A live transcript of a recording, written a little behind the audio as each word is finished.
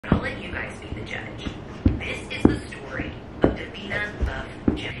the judge. This is the story of Davina Buff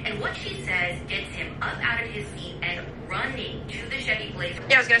Jones. And what she says gets him up out of his seat and running to the Chevy Blazer.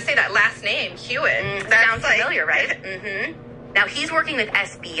 Yeah, I was gonna say that last name, Hewitt. That sounds familiar, right? Mm-hmm. Now, he's working with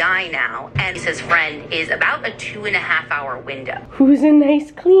SBI now, and his friend is about a 2.5-hour window. Who's a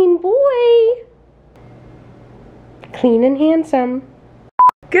nice, clean boy? Clean and handsome.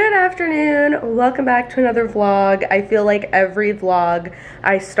 Good afternoon. Welcome back to another vlog. I feel like every vlog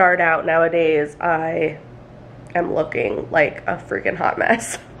I start out nowadays, I am looking like a freaking hot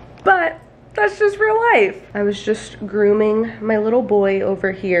mess. But that's just real life. I was just grooming my little boy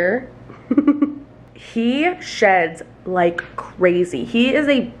over here. He sheds like crazy. He is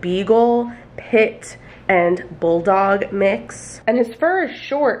a beagle, pit, and bulldog mix. And his fur is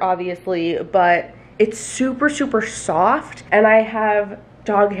short, obviously, but it's super, super soft. And I have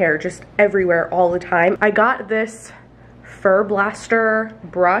dog hair just everywhere all the time. I got this Fur Blaster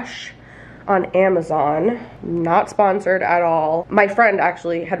brush on Amazon. Not sponsored at all. My friend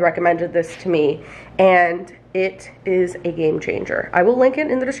actually had recommended this to me, and it is a game changer. I will link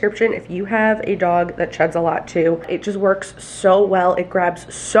it in the description if you have a dog that sheds a lot too. It just works so well. It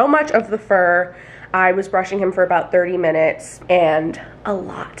grabs so much of the fur. I was brushing him for about 30 minutes and a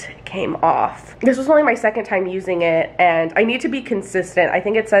lot came off. This was only my second time using it, and I need to be consistent. I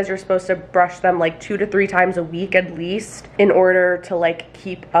think it says you're supposed to brush them like 2 to 3 times a week at least in order to like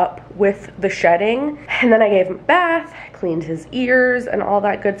keep up with the shedding. And then I gave him a bath, cleaned his ears and all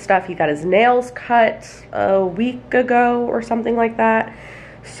that good stuff. He got his nails cut a week ago or something like that.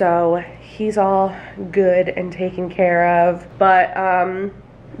 So he's all good and taken care of. But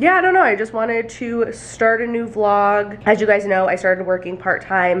yeah, I don't know. I just wanted to start a new vlog. As you guys know, I started working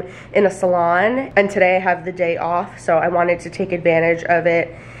part-time in a salon, and today I have the day off, so I wanted to take advantage of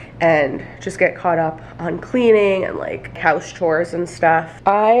it and just get caught up on cleaning and like house chores and stuff.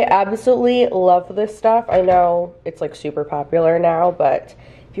 I absolutely love this stuff. I know it's like super popular now, but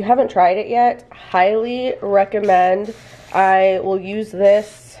if you haven't tried it yet, highly recommend. I will use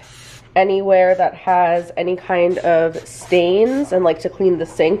this anywhere that has any kind of stains and like to clean the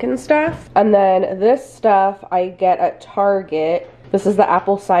sink and stuff. And then this stuff I get at Target. This is the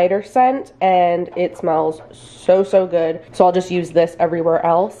apple cider scent and it smells so, so good. So I'll just use this everywhere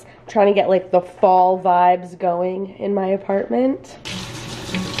else. I'm trying to get like the fall vibes going in my apartment.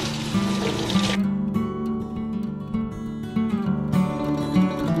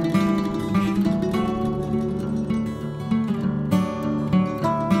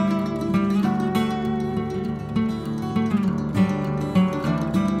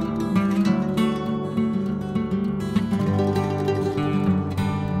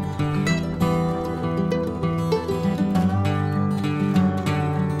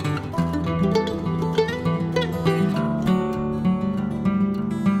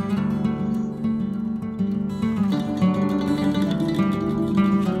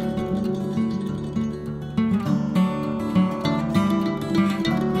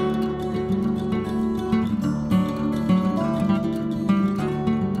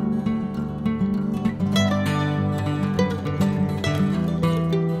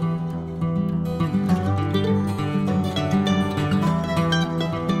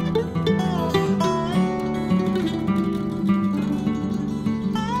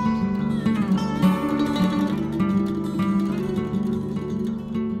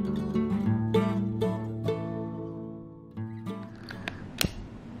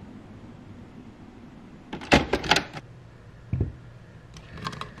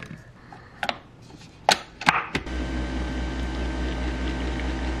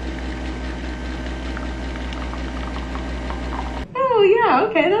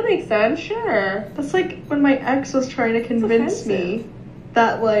 Okay, that makes sense, sure. That's like when my ex was trying to convince me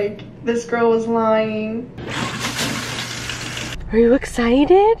that like this girl was lying. Are you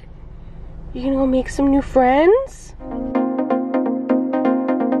excited? You gonna go make some new friends?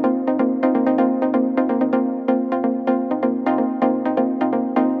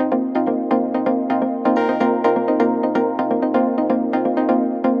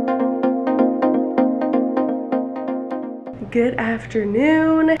 Good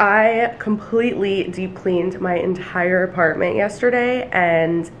afternoon. I completely deep cleaned my entire apartment yesterday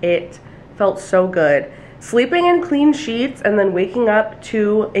and it felt so good. Sleeping in clean sheets and then waking up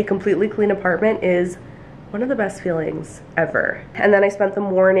to a completely clean apartment is one of the best feelings ever. And then I spent the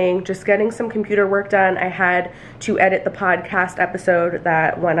morning just getting some computer work done. I had to edit the podcast episode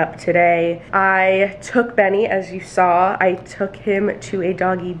that went up today. I took Benny, as you saw, I took him to a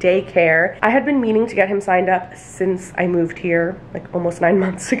doggy daycare. I had been meaning to get him signed up since I moved here, like almost 9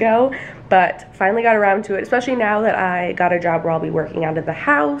 months ago, but finally got around to it, especially now that I got a job where I'll be working out of the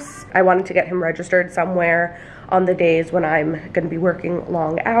house. I wanted to get him registered somewhere on the days when I'm gonna be working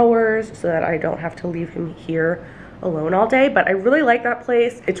long hours so that I don't have to leave him here alone all day. But I really like that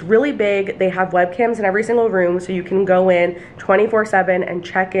place. It's really big. They have webcams in every single room, so you can go in 24/7 and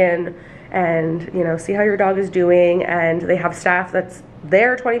check in and, you know, see how your dog is doing. And they have staff that's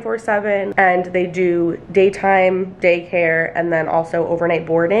there 24/7, and they do daytime daycare and then also overnight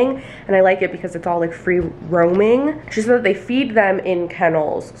boarding. And I like it because it's all like free roaming. She said that they feed them in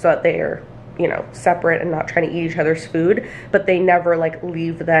kennels so that they're, you know, separate and not trying to eat each other's food, but they never like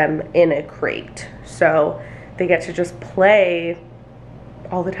leave them in a crate. So they get to just play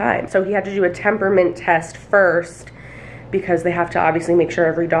all the time. So he had to do a temperament test first because they have to obviously make sure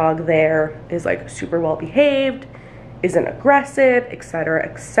every dog there is like super well behaved, isn't aggressive, etc.,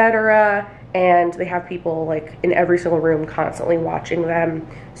 etc. And they have people like in every single room constantly watching them.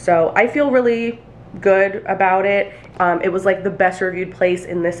 So I feel really good about it. It was like the best reviewed place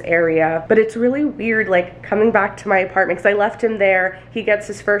in this area, but it's really weird like coming back to my apartment because I left him there. He gets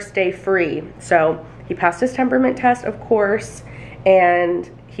his first day free. So he passed his temperament test, of course, and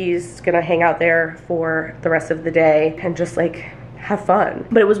he's gonna hang out there for the rest of the day and just like have fun.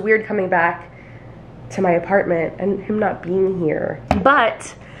 But it was weird coming back to my apartment and him not being here.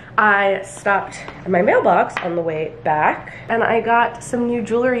 But I stopped at my mailbox on the way back and I got some new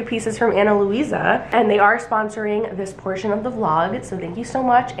jewelry pieces from Ana Luisa, and they are sponsoring this portion of the vlog, so thank you so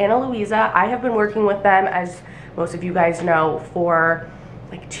much, Ana Luisa. I have been working with them, as most of you guys know, for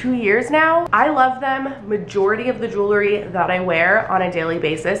like 2 years now. I love them. Majority of the jewelry that I wear on a daily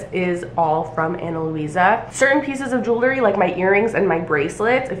basis is all from Ana Luisa. Certain pieces of jewelry, like my earrings and my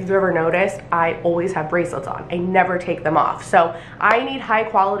bracelets, if you've ever noticed, I always have bracelets on. I never take them off. So I need high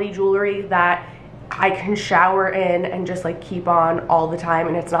quality jewelry that I can shower in and just like keep on all the time,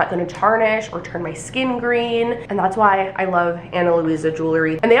 and it's not gonna tarnish or turn my skin green. And that's why I love Ana Luisa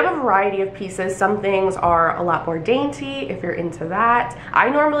jewelry. And they have a variety of pieces. Some things are a lot more dainty if you're into that. I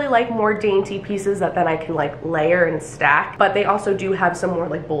normally like more dainty pieces that then I can like layer and stack, but they also do have some more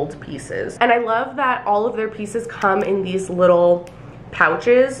like bold pieces. And I love that all of their pieces come in these little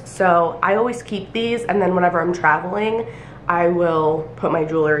pouches. So I always keep these, and then whenever I'm traveling, I will put my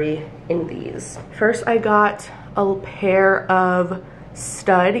jewelry in these. First, I got a pair of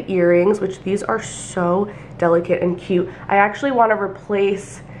stud earrings, which these are so delicate and cute. I actually want to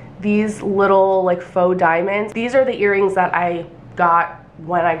replace these little like faux diamonds. These are the earrings that I got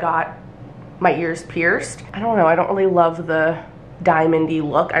when I got my ears pierced. I don't know, I don't really love the diamondy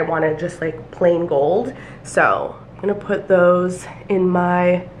look. I wanted just like plain gold. So I'm gonna put those in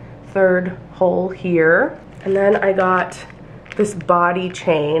my third hole here. And then I got this body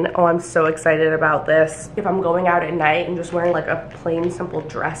chain. Oh, I'm so excited about this. If I'm going out at night and just wearing like a plain simple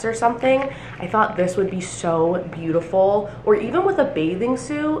dress or something, I thought this would be so beautiful, or even with a bathing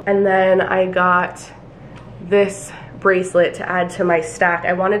suit. And then I got this bracelet to add to my stack.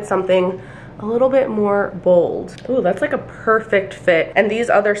 I wanted something a little bit more bold. Ooh, that's like a perfect fit. And these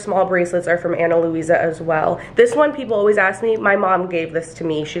other small bracelets are from Ana Luisa as well. This one, people always ask me, my mom gave this to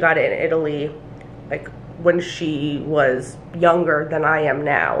me. She got it in Italy, like when she was younger than I am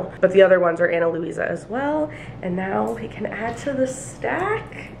now. But the other ones are Ana Luisa as well. And now we can add to the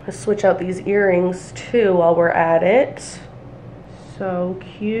stack. Let's switch out these earrings too while we're at it. So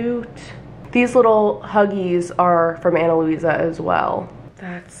cute. These little huggies are from Ana Luisa as well.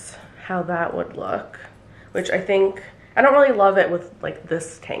 That's how that would look, which I think, I don't really love it with like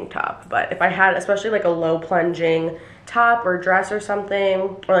this tank top, but if I had especially like a low plunging top or dress or something,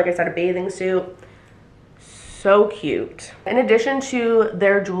 or like I said, a bathing suit, so cute. In addition to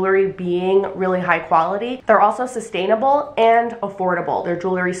their jewelry being really high quality, they're also sustainable and affordable. Their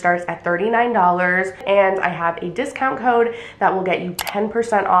jewelry starts at $39, and I have a discount code that will get you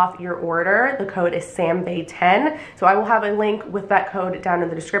 10% off your order. The code is samanthavayT10. So I will have a link with that code down in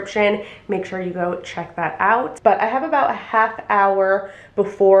the description. Make sure you go check that out. But I have about a half hour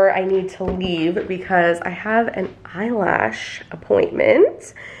before I need to leave because I have an eyelash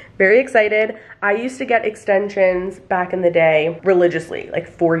appointment. Very excited. I used to get extensions back in the day religiously, like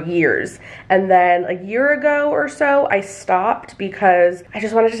for years. And then a year ago or so, I stopped because I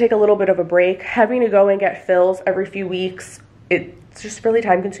just wanted to take a little bit of a break. Having to go and get fills every few weeks, it's just really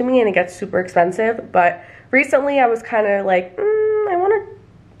time consuming and it gets super expensive. But recently I was kind of like, I want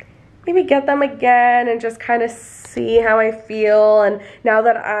to maybe get them again and just kind of see how I feel. And now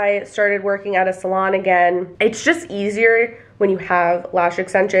that I started working at a salon again, it's just easier when you have lash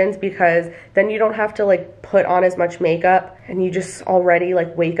extensions, because then you don't have to like put on as much makeup and you just already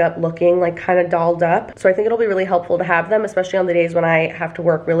like wake up looking like kind of dolled up. So I think it'll be really helpful to have them, especially on the days when I have to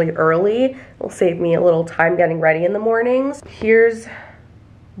work really early. It'll save me a little time getting ready in the mornings. Here's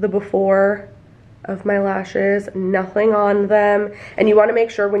the before of my lashes, nothing on them. And you want to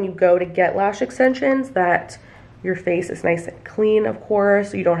make sure when you go to get lash extensions that your face is nice and clean, of course,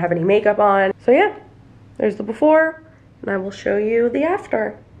 so you don't have any makeup on. So yeah, there's the before, and I will show you the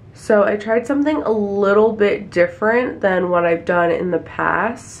after. So I tried something a little bit different than what I've done in the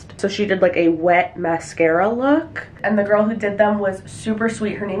past. So she did like a wet mascara look, and the girl who did them was super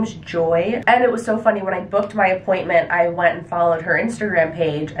sweet. Her name's Joy. And it was so funny, when I booked my appointment, I went and followed her Instagram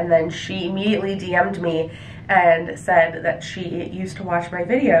page, and then she immediately DM'd me and said that she used to watch my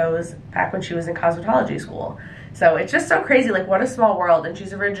videos back when she was in cosmetology school. So it's just so crazy, like what a small world. And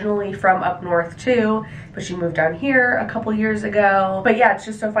she's originally from up north too, but she moved down here a couple years ago. But yeah, it's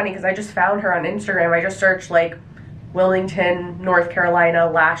just so funny because I just found her on Instagram. I just searched like Wilmington, North Carolina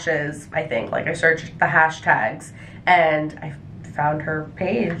lashes, I think. Like I searched the hashtags and I found her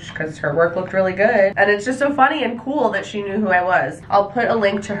page because her work looked really good. And it's just so funny and cool that she knew who I was. I'll put a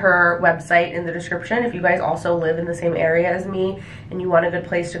link to her website in the description if you guys also live in the same area as me and you want a good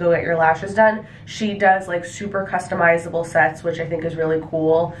place to go get your lashes done. She does like super customizable sets, which I think is really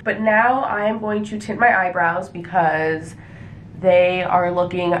cool. But now I am going to tint my eyebrows because they are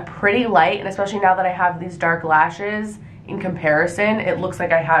looking pretty light, and especially now that I have these dark lashes, in comparison, it looks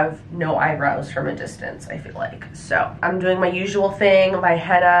like I have no eyebrows from a distance, I feel like. So I'm doing my usual thing, my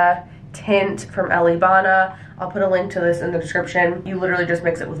henna tint from Elibana. I'll put a link to this in the description. You literally just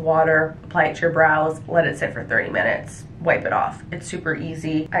mix it with water, apply it to your brows, let it sit for 30 minutes, wipe it off. It's super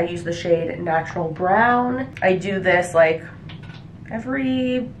easy. I use the shade Natural Brown. I do this like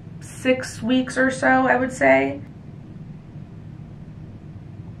every 6 weeks or so, I would say.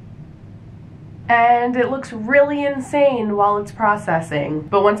 And it looks really insane while it's processing.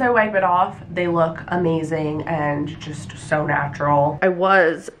 But once I wipe it off, they look amazing and just so natural. I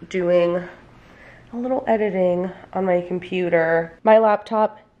was doing a little editing on my computer. My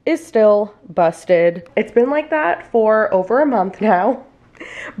laptop is still busted. It's been like that for over a month now.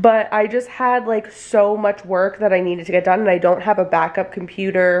 But I just had like so much work that I needed to get done, and I don't have a backup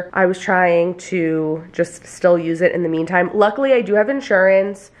computer. I was trying to just still use it in the meantime. Luckily, I do have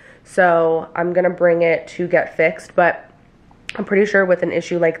insurance, so I'm gonna bring it to get fixed, but I'm pretty sure with an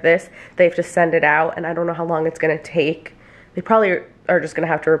issue like this, they have to send it out, and I don't know how long it's gonna take. They probably are just gonna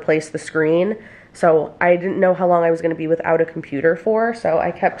have to replace the screen, so I didn't know how long I was gonna be without a computer for, so I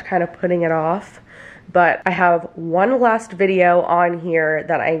kept kind of putting it off. But I have one last video on here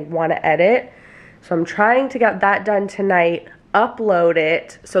that I wanna edit, so I'm trying to get that done tonight, upload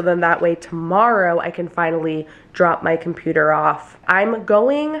it, so then that way tomorrow I can finally drop my computer off. I'm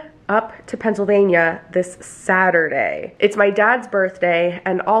going up to Pennsylvania this Saturday. It's my dad's birthday,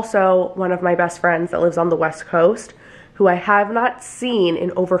 and also one of my best friends that lives on the West Coast, who I have not seen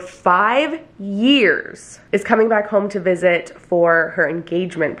in over 5 years, is coming back home to visit for her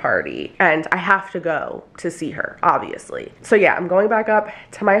engagement party. And I have to go to see her, obviously. So yeah, I'm going back up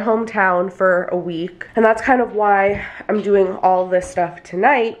to my hometown for a week. And that's kind of why I'm doing all this stuff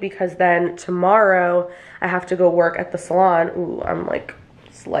tonight, because then tomorrow I have to go work at the salon. Ooh, I'm like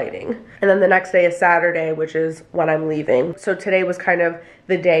sliding. And then the next day is Saturday, which is when I'm leaving. So today was kind of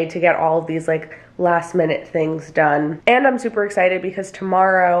the day to get all of these like last minute things done. And I'm super excited because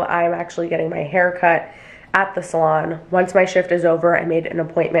tomorrow I'm actually getting my hair cut at the salon. Once my shift is over, I made an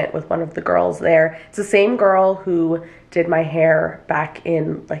appointment with one of the girls there. It's the same girl who did my hair back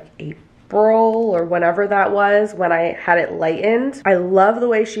in like April or whenever that was, when I had it lightened. I love the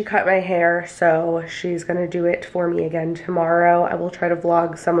way she cut my hair, so she's gonna do it for me again tomorrow. I will try to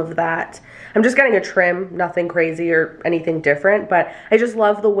vlog some of that. I'm just getting a trim, nothing crazy or anything different, but I just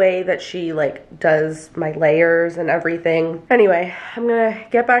love the way that she like does my layers and everything. Anyway, I'm gonna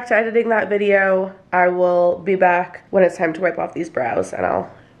get back to editing that video. I will be back when it's time to wipe off these brows, and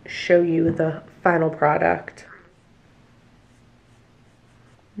I'll show you the final product.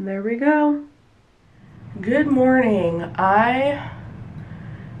 There we go. Good morning. I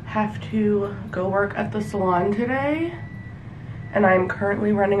have to go work at the salon today, and I'm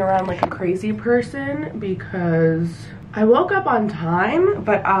currently running around like a crazy person because I woke up on time,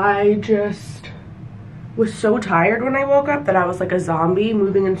 but I just was so tired when I woke up that I was like a zombie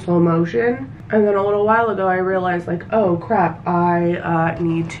moving in slow motion. And then a little while ago I realized like, oh crap, I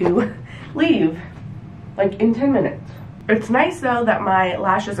need to leave like in 10 minutes. It's nice though that my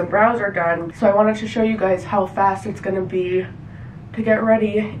lashes and brows are done, so I wanted to show you guys how fast it's gonna be to get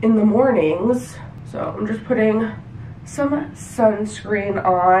ready in the mornings. So I'm just putting some sunscreen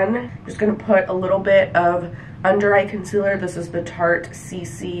on. Just gonna put a little bit of under eye concealer. This is the Tarte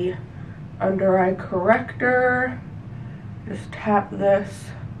CC under eye corrector. Just tap this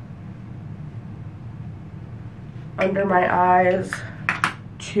under my eyes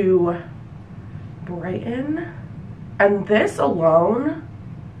to brighten. And this alone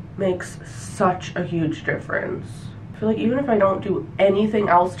makes such a huge difference. I feel like even if I don't do anything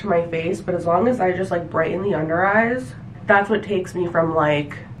else to my face, but as long as I just like brighten the under eyes, that's what takes me from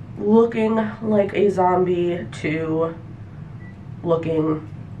like looking like a zombie to looking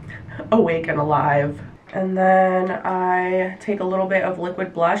awake and alive. And then I take a little bit of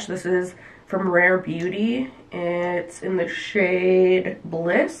liquid blush. This is from Rare Beauty. It's in the shade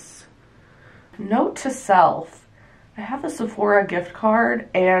Bliss. Note to self, I have a Sephora gift card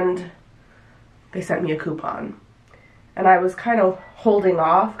and they sent me a coupon. And I was kind of holding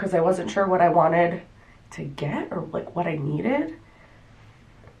off because I wasn't sure what I wanted to get or like what I needed.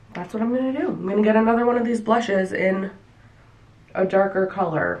 That's what I'm gonna do. I'm gonna get another one of these blushes in a darker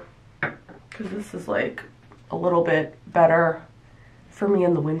color because this is like a little bit better for me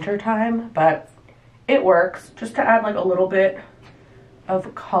in the winter time, but it works just to add like a little bit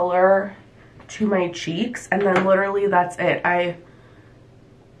of color to my cheeks, and then literally that's it. I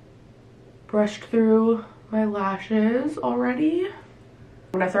brushed through my lashes already.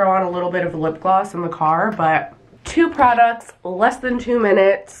 I'm gonna throw on a little bit of lip gloss in the car, but 2 products, less than 2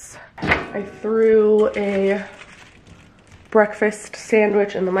 minutes. I threw a breakfast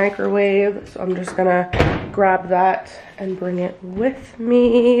sandwich in the microwave, so I'm just gonna grab that and bring it with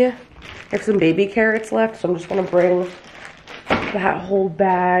me. I have some baby carrots left, so I'm just gonna bring that whole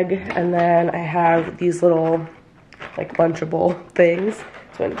bag, and then I have these little like Lunchable things,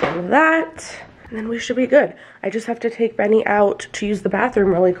 so I'm gonna bring that, and then we should be good. I just have to take Benny out to use the bathroom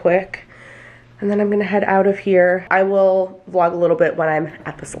really quick, and then I'm gonna head out of here. I will vlog a little bit when I'm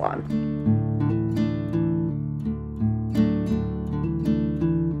at the salon.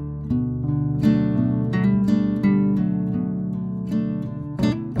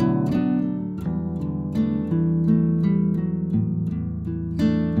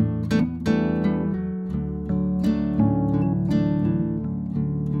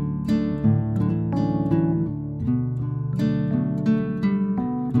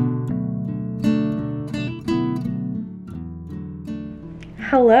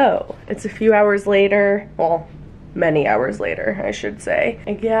 Hello, it's a few hours later, well, many hours later, I should say.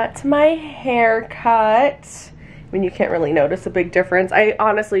 I got my hair cut. I mean, you can't really notice a big difference. I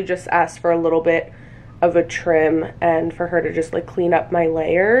honestly just asked for a little bit of a trim and for her to just like clean up my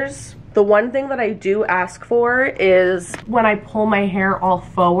layers. The one thing that I do ask for is when I pull my hair all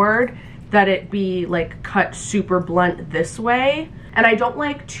forward, that it be like cut super blunt this way. And I don't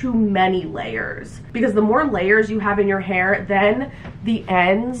like too many layers, because the more layers you have in your hair, then the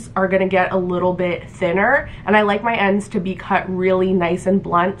ends are gonna get a little bit thinner. And I like my ends to be cut really nice and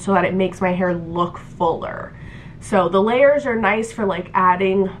blunt so that it makes my hair look fuller. So the layers are nice for like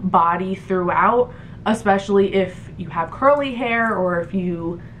adding body throughout, especially if you have curly hair or if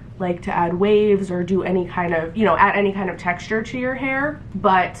you like to add waves or do any kind of, you know, add any kind of texture to your hair.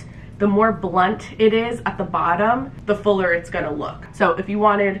 But the more blunt it is at the bottom, the fuller it's gonna look. So if you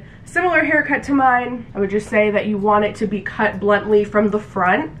wanted a similar haircut to mine, I would just say that you want it to be cut bluntly from the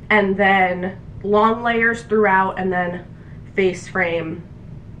front and then long layers throughout and then face frame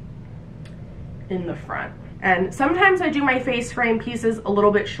in the front. And sometimes I do my face frame pieces a little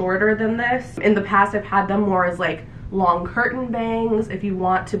bit shorter than this. In the past, I've had them more as like long curtain bangs if you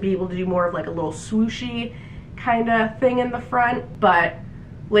want to be able to do more of like a little swooshy kind of thing in the front. But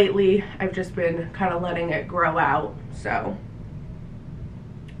lately, I've just been kind of letting it grow out. So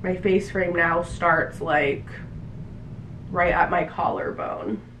my face frame now starts like right at my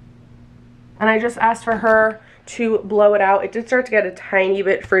collarbone. And I just asked for her to blow it out. It did start to get a tiny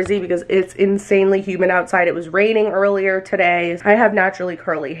bit frizzy because it's insanely humid outside. It was raining earlier today. I have naturally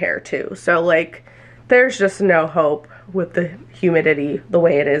curly hair too, so like there's just no hope with the humidity the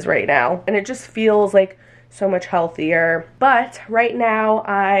way it is right now. And it just feels like so much healthier. But right now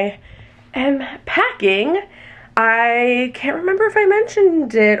I am packing. I can't remember if I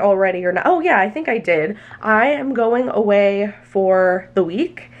mentioned it already or not. Oh yeah, I think I did. I am going away for the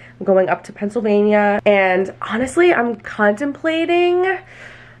week. I'm going up to Pennsylvania, and honestly, I'm contemplating,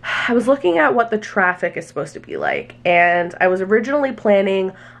 I was looking at what the traffic is supposed to be like, and I was originally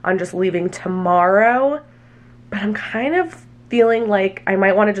planning on just leaving tomorrow, but I'm kind of feeling like I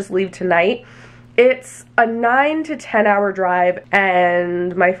might want to just leave tonight. It's a 9 to 10 hour drive,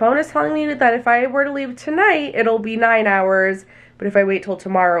 and my phone is telling me that if I were to leave tonight, it'll be 9 hours, but if I wait till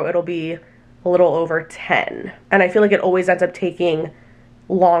tomorrow, it'll be a little over 10. And I feel like it always ends up taking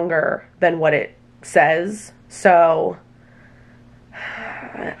longer than what it says. So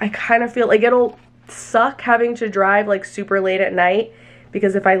I kind of feel like it'll suck having to drive like super late at night,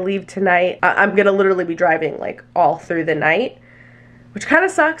 because if I leave tonight, I'm gonna literally be driving like all through the night, which kind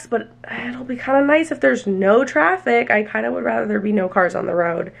of sucks, but it'll be kind of nice if there's no traffic. I kind of would rather there be no cars on the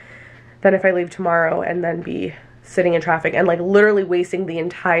road than if I leave tomorrow and then be sitting in traffic and like literally wasting the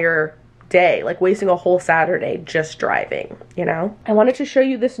entire day, like wasting a whole Saturday just driving, you know? I wanted to show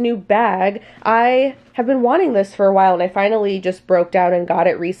you this new bag. I have been wanting this for a while and I finally just broke down and got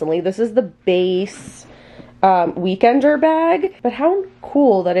it recently. This is the base weekender bag, but how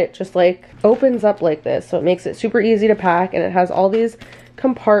cool that it just like opens up like this, so it makes it super easy to pack, and it has all these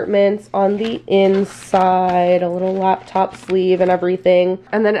compartments on the inside, a little laptop sleeve and everything,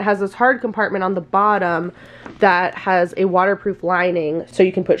 and then it has this hard compartment on the bottom that has a waterproof lining, so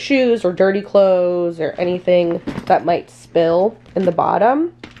you can put shoes or dirty clothes or anything that might spill in the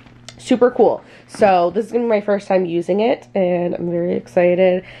bottom. Super cool. So this is gonna be my first time using it and I'm very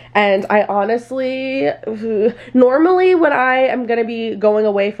excited. And I honestly, normally when I am gonna be going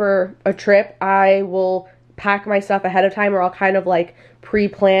away for a trip, I will pack my stuff ahead of time, or I'll kind of like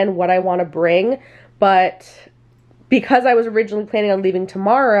pre-plan what I want to bring. But because I was originally planning on leaving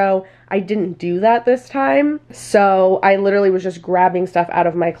tomorrow, I didn't do that this time. So I literally was just grabbing stuff out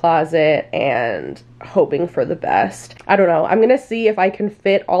of my closet and hoping for the best. I don't know. I'm gonna see if I can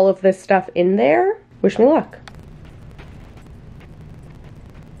fit all of this stuff in there. Wish me luck.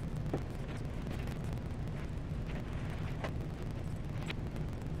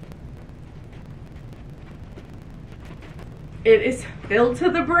 It is filled to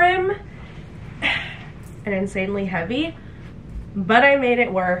the brim and insanely heavy, but I made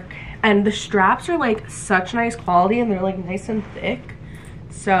it work. And the straps are like such nice quality and they're like nice and thick.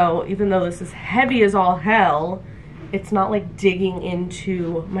 So even though this is heavy as all hell, it's not like digging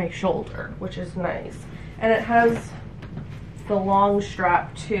into my shoulder, which is nice. And it has the long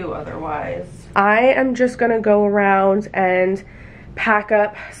strap too otherwise. I am just gonna go around and pack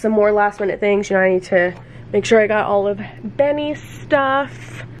up some more last minute things. You know, I need to make sure I got all of Benny's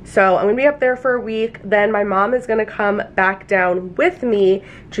stuff. So I'm gonna be up there for a week. Then my mom is gonna come back down with me.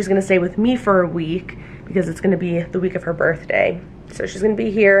 She's gonna stay with me for a week because it's gonna be the week of her birthday. So she's gonna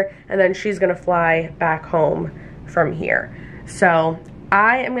be here and then she's gonna fly back home from here. So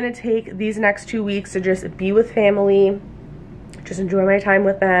I am gonna take these next 2 weeks to just be with family, just enjoy my time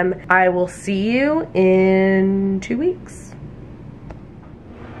with them. I will see you in 2 weeks.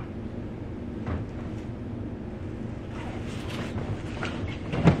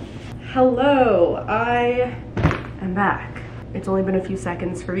 Hello, I am back. It's only been a few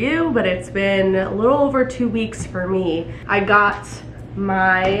seconds for you, but it's been a little over 2 weeks for me. I got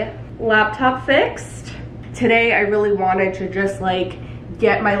my laptop fixed. Today I really wanted to just like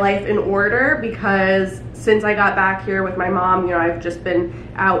get my life in order because since I got back here with my mom, you know, I've just been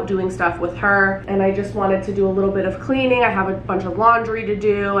out doing stuff with her and I just wanted to do a little bit of cleaning. I have a bunch of laundry to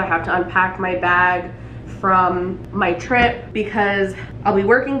do. I have to unpack my bag from my trip because I'll be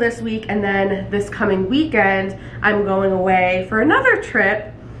working this week, and then this coming weekend I'm going away for another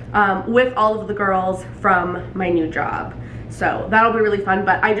trip with all of the girls from my new job. So that'll be really fun,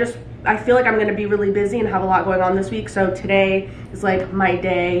 but I feel like I'm gonna be really busy and have a lot going on this week, so today is like my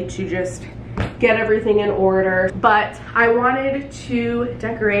day to just get everything in order. But I wanted to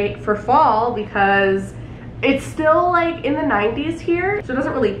decorate for fall because it's still like in the 90s here, so it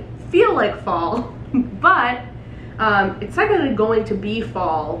doesn't really feel like fall. But it's technically going to be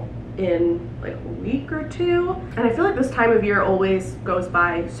fall in like a week or two, and I feel like this time of year always goes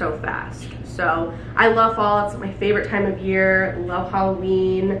by so fast. So I love fall, it's my favorite time of year, love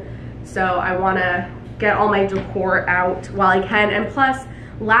Halloween, so I want to get all my decor out while I can. And plus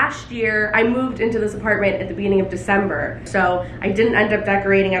last year I moved into this apartment at the beginning of December, so I didn't end up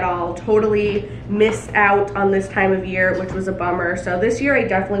decorating at all. Totally missed out on this time of year, which was a bummer. So this year I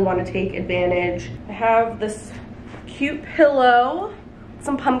definitely want to take advantage. I have this cute pillow,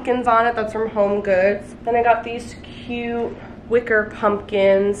 some pumpkins on it, that's from Home Goods. Then I got these cute wicker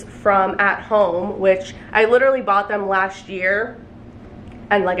pumpkins from At Home, which I literally bought them last year.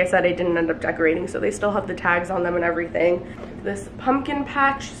 And like I said, I didn't end up decorating, so they still have the tags on them and everything. This pumpkin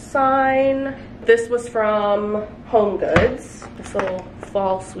patch sign. This was from Home Goods. This little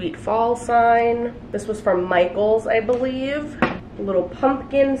fall, sweet fall sign. This was from Michael's, I believe. A little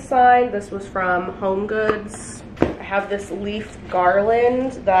pumpkin sign. This was from Home Goods. I have this leaf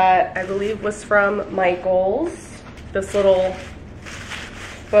garland that I believe was from Michael's. This little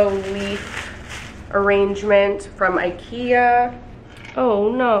faux leaf arrangement from IKEA.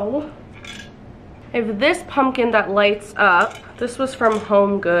 Oh no, I have this pumpkin that lights up. This was from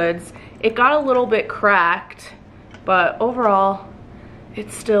Home Goods. It got a little bit cracked, but overall,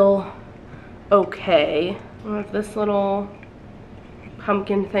 it's still okay. I have this little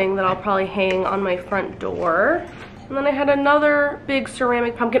pumpkin thing that I'll probably hang on my front door. And then I had another big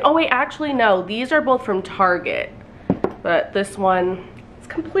ceramic pumpkin. Oh wait, actually no, these are both from Target. But this one is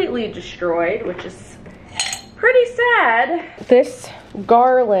completely destroyed, which is pretty sad. This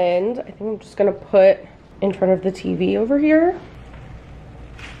garland, I think I'm just gonna put in front of the TV over here.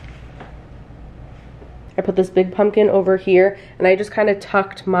 I put this big pumpkin over here, and I just kind of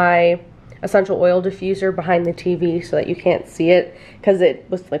tucked my essential oil diffuser behind the TV so that you can't see it, because it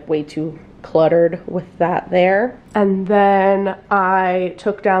was like way too cluttered with that there. And then I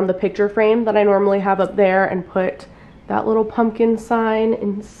took down the picture frame that I normally have up there and put that little pumpkin sign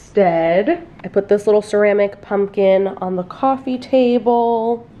instead. I put this little ceramic pumpkin on the coffee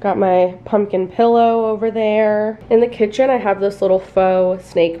table. Got my pumpkin pillow over there. In the kitchen, I have this little faux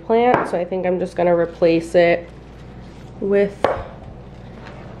snake plant, so I think I'm just gonna replace it with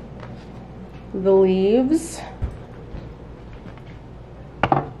the leaves.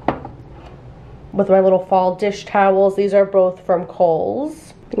 With my little fall dish towels. These are both from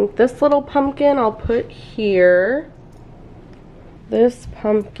Kohl's. I think this little pumpkin I'll put here. This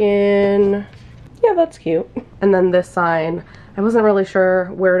pumpkin, yeah, that's cute. And then this sign, I wasn't really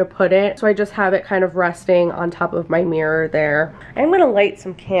sure where to put it, so I just have it kind of resting on top of my mirror there. I'm gonna light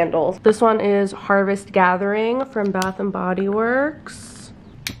some candles. This one is Harvest Gathering from Bath & Body Works.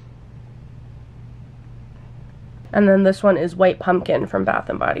 And then this one is White Pumpkin from Bath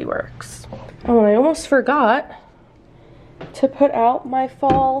 & Body Works. Oh, and I almost forgot to put out my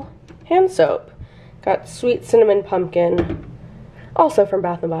fall hand soap. Got Sweet Cinnamon Pumpkin, also from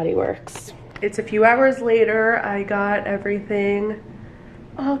Bath & Body Works. It's a few hours later. I got everything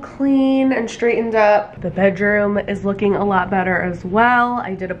all clean and straightened up. The bedroom is looking a lot better as well.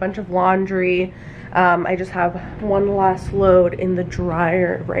 I did a bunch of laundry. I just have one last load in the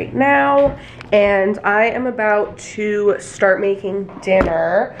dryer right now, and I am about to start making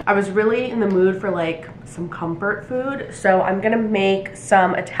dinner. I was really in the mood for like some comfort food, so I'm gonna make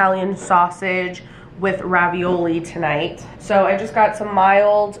some Italian sausage with ravioli tonight. So I just got some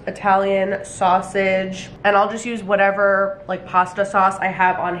mild Italian sausage, and I'll just use whatever like pasta sauce I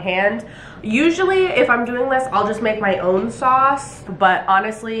have on hand. Usually if I'm doing this, I'll just make my own sauce, but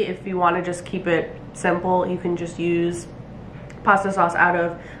honestly, if you want to just keep it simple, you can just use pasta sauce out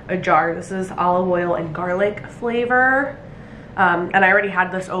of a jar. This is olive oil and garlic flavor. And I already had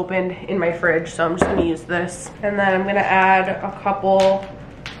this opened in my fridge, so I'm just gonna use this. And then I'm gonna add a couple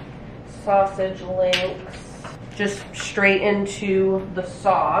sausage links just straight into the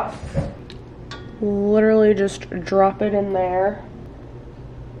sauce. Literally just drop it in there.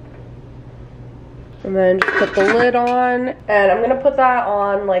 And then just put the lid on. And I'm gonna put that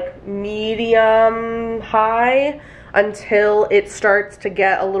on like medium high until it starts to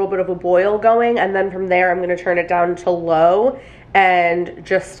get a little bit of a boil going. And then from there, I'm gonna turn it down to low and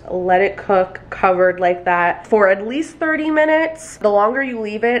just let it cook covered like that for at least 30 minutes. The longer you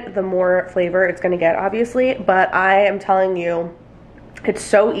leave it, the more flavor it's gonna get, obviously. But I am telling you, it's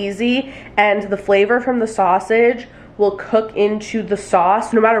so easy, and the flavor from the sausage will cook into the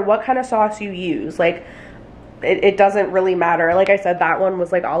sauce no matter what kind of sauce you use. Like, it doesn't really matter. Like I said, that one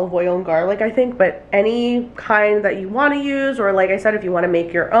was like olive oil and garlic, I think, but any kind that you want to use, or like I said, if you want to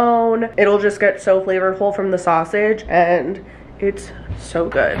make your own, it'll just get so flavorful from the sausage, and it's so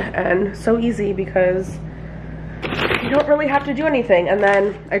good and so easy because you don't really have to do anything. And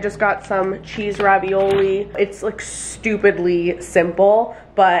then I just got some cheese ravioli. It's like stupidly simple,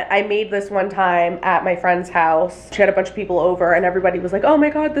 but I made this one time at my friend's house. She had a bunch of people over and everybody was like, oh my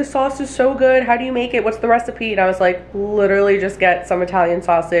god, this sauce is so good. How do you make it? What's the recipe? And I was like, literally just get some Italian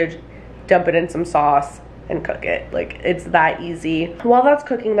sausage, dump it in some sauce, and cook it. Like, it's that easy. While that's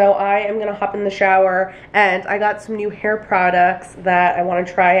cooking though, I am gonna hop in the shower, and I got some new hair products that I want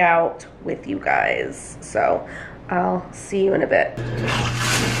to try out with you guys. So I'll see you in a bit. On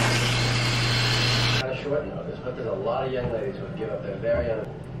a short notice, but there's a lot of young ladies who would give up their very own.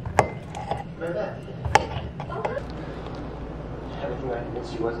 Remember that? Everything I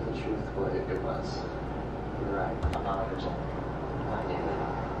convinced you wasn't the truth, what it was. You're right. I'm not a virgin. I did it.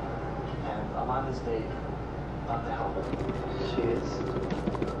 And I'm on this date not to help her. She is.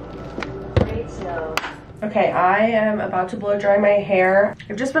 Great snow. Okay, I am about to blow dry my hair.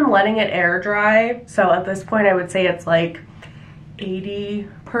 I've just been letting it air dry, so at this point I would say it's like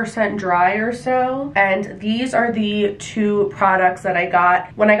 80% dry or so. And these are the two products that I got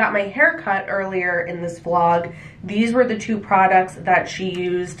when I got my hair cut earlier in this vlog. These were the two products that she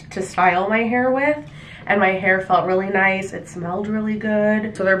used to style my hair with, and my hair felt really nice. It smelled really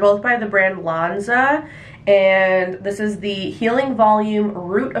good. So they're both by the brand Lanza, and this is the Healing Volume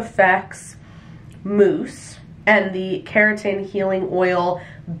Root Effects Mousse and the Keratin Healing Oil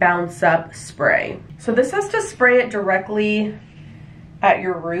Bounce Up Spray. So this has to spray it directly at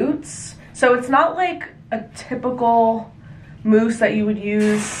your roots. So it's not like a typical mousse that you would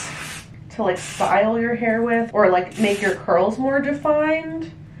use to like style your hair with or like make your curls more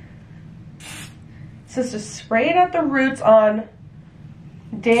defined. It says to spray it at the roots on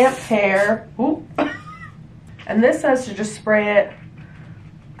damp hair. Ooh. And this says to just spray it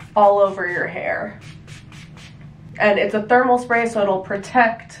all over your hair. And it's a thermal spray, so it'll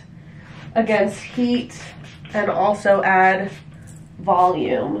protect against heat and also add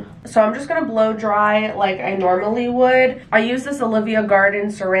volume. So I'm just gonna blow dry like I normally would. I use this Olivia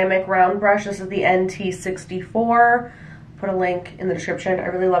Garden ceramic round brush. This is the NT64. Put a link in the description. I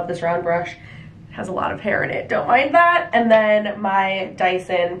really love this round brush. It has a lot of hair in it, don't mind that. And then my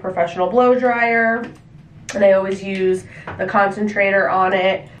Dyson professional blow dryer. And I always use the concentrator on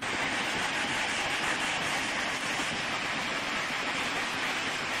it.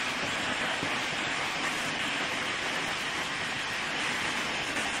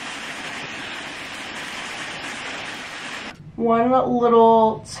 One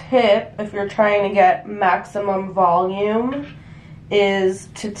little tip if you're trying to get maximum volume is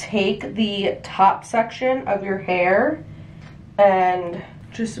to take the top section of your hair and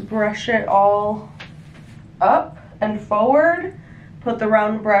just brush it all up and forward. Put the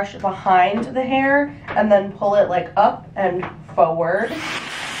round brush behind the hair and then pull it like up and forward.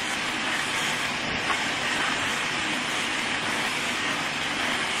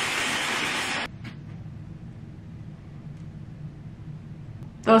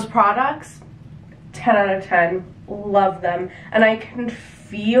 Those products, 10 out of 10, love them. And I can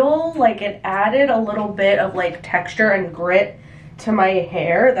feel like it added a little bit of like texture and grit to my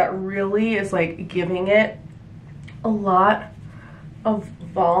hair that really is like giving it a lot of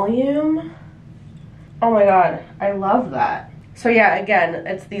volume. Oh my God, I love that. So yeah, again,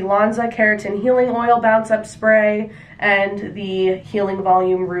 it's the Lanza Keratin Healing Oil Bounce Up Spray and the Healing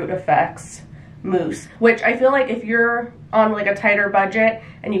Volume Root Effects Mousse, which I feel like if you're on like a tighter budget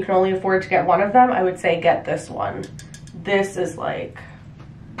and you can only afford to get one of them, I would say get this one. This is like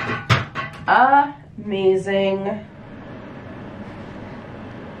amazing.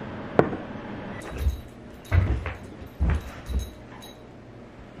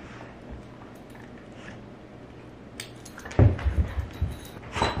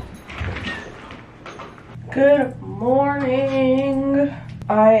 Good morning.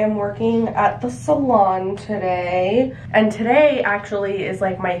 I am working at the salon today, and today actually is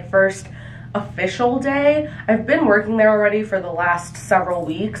like my first official day. I've been working there already for the last several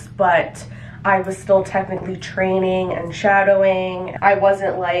weeks, but I was still technically training and shadowing. I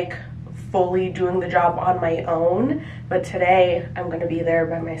wasn't like fully doing the job on my own, but today I'm gonna be there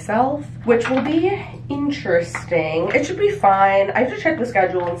by myself, which will be interesting. It should be fine. I have to check the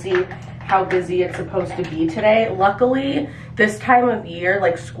schedule and see how busy it's supposed to be today. Luckily, this time of year,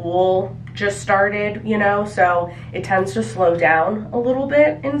 like school just started, you know, so it tends to slow down a little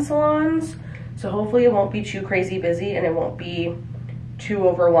bit in salons. So hopefully it won't be too crazy busy and it won't be too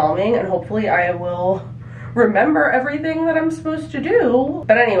overwhelming, and hopefully I will remember everything that I'm supposed to do.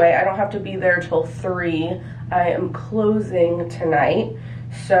 But anyway, I don't have to be there till 3. I am closing tonight,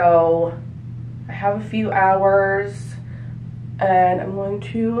 so I have a few hours and I'm going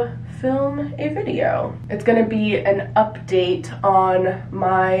to film a video. It's gonna be an update on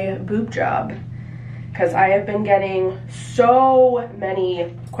my boob job, because I have been getting so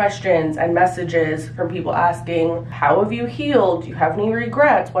many questions and messages from people asking, how have you healed? Do you have any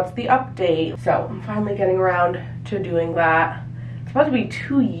regrets? What's the update? So I'm finally getting around to doing that. It's about to be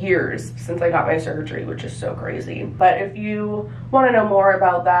 2 years since I got my surgery, which is so crazy. But if you want to know more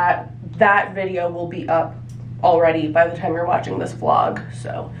about that, that video will be up already by the time you're watching this vlog.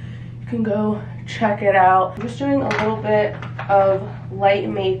 So you can go check it out. I'm just doing a little bit of light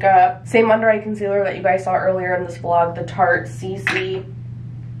makeup. Same under eye concealer that you guys saw earlier in this vlog, the Tarte CC.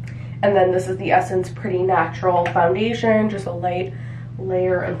 And then this is the Essence Pretty Natural foundation, just a light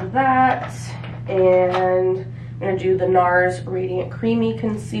layer of that. And I'm gonna do the NARS Radiant Creamy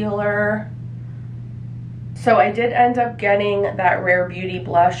Concealer. So I did end up getting that Rare Beauty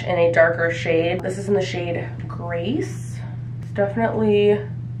blush in a darker shade. This is in the shade Grace. It's definitely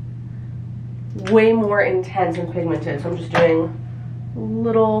way more intense and pigmented, so I'm just doing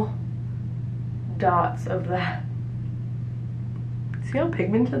little dots of that. See how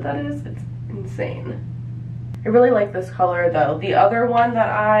pigmented that is? It's insane. I really like this color though. The other one that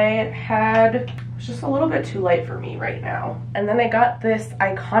I had was just a little bit too light for me right now. And then I got this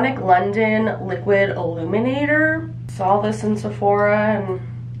Iconic London Liquid Illuminator. Saw this in Sephora and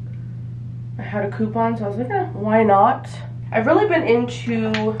I had a coupon, so I was like, eh, why not? I've really been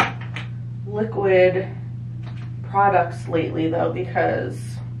into liquid products lately though, because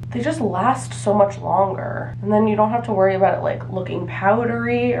they just last so much longer. And then you don't have to worry about it like looking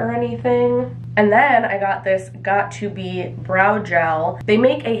powdery or anything. And then I got this Got2b brow gel. They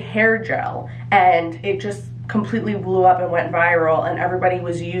make a hair gel and it just completely blew up and went viral and everybody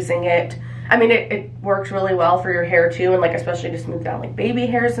was using it. I mean, it works really well for your hair too, and like especially to smooth down like baby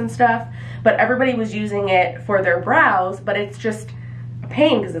hairs and stuff. But everybody was using it for their brows, but it's just a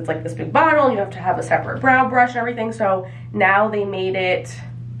pain because it's like this big bottle and you have to have a separate brow brush and everything. So now they made it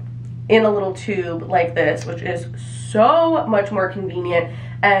in a little tube like this, which is so much more convenient.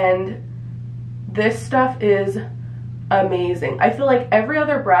 And this stuff is amazing. I feel like every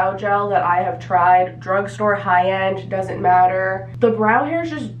other brow gel that I have tried, drugstore, high-end, doesn't matter, the brow hairs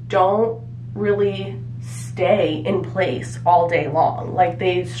just don't really stay in place all day long. Like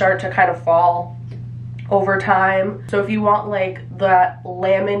they start to kind of fall over time. So if you want like that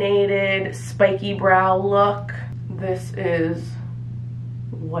laminated spiky brow look, this is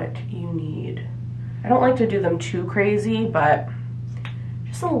what you need. I don't like to do them too crazy, but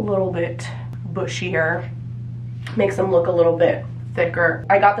just a little bit bushier makes them look a little bit thicker.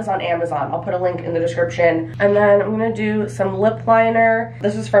 I got this on Amazon. I'll put a link in the description. And then I'm gonna do some lip liner.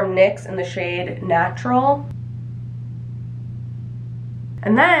 This is from NYX in the shade Natural.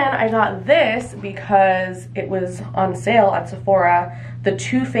 And then I got this because it was on sale at Sephora, the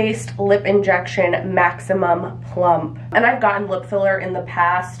Too Faced Lip Injection Maximum Plump. And I've gotten lip filler in the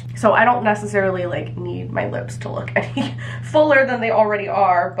past, so I don't necessarily like need my lips to look any fuller than they already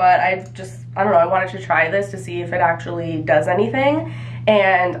are, but I don't know, I wanted to try this to see if it actually does anything.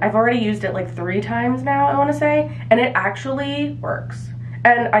 And I've already used it like 3 times now, I wanna say, and it actually works.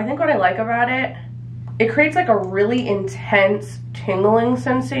 And I think what I like about it, it creates like a really intense tingling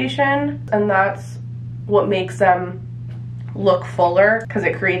sensation, and that's what makes them look fuller, because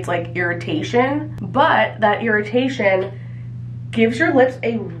it creates like irritation. But that irritation gives your lips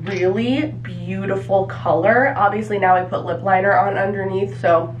a really beautiful color. Obviously now I put lip liner on underneath,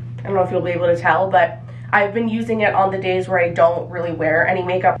 so I don't know if you'll be able to tell, but I've been using it on the days where I don't really wear any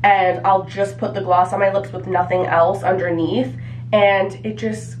makeup, and I'll just put the gloss on my lips with nothing else underneath, and it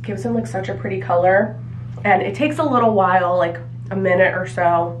just gives them like such a pretty color. And it takes a little while, like a minute or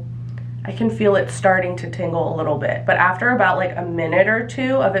so. I can feel it starting to tingle a little bit, but after about like a minute or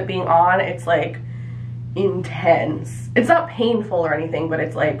 2 of it being on, it's like intense. It's not painful or anything, but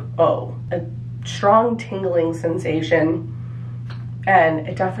it's like, oh, a strong tingling sensation, and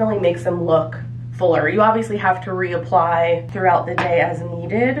it definitely makes them look fuller. You obviously have to reapply throughout the day as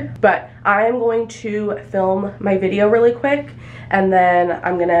needed, but I am going to film my video really quick and then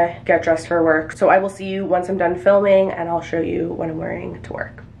I'm gonna get dressed for work. So I will see you once I'm done filming and I'll show you what I'm wearing to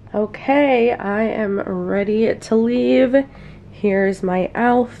work. Okay, I am ready to leave. Here's my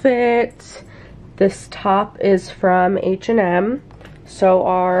outfit. This top is from H&M. So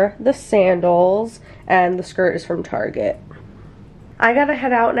are the sandals, and the skirt is from Target. I gotta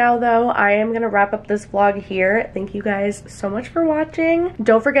head out now though. I am gonna wrap up this vlog here. Thank you guys so much for watching.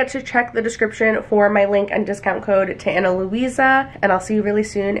 Don't forget to check the description for my link and discount code to Ana Luisa, and I'll see you really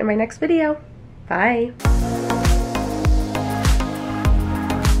soon in my next video. Bye.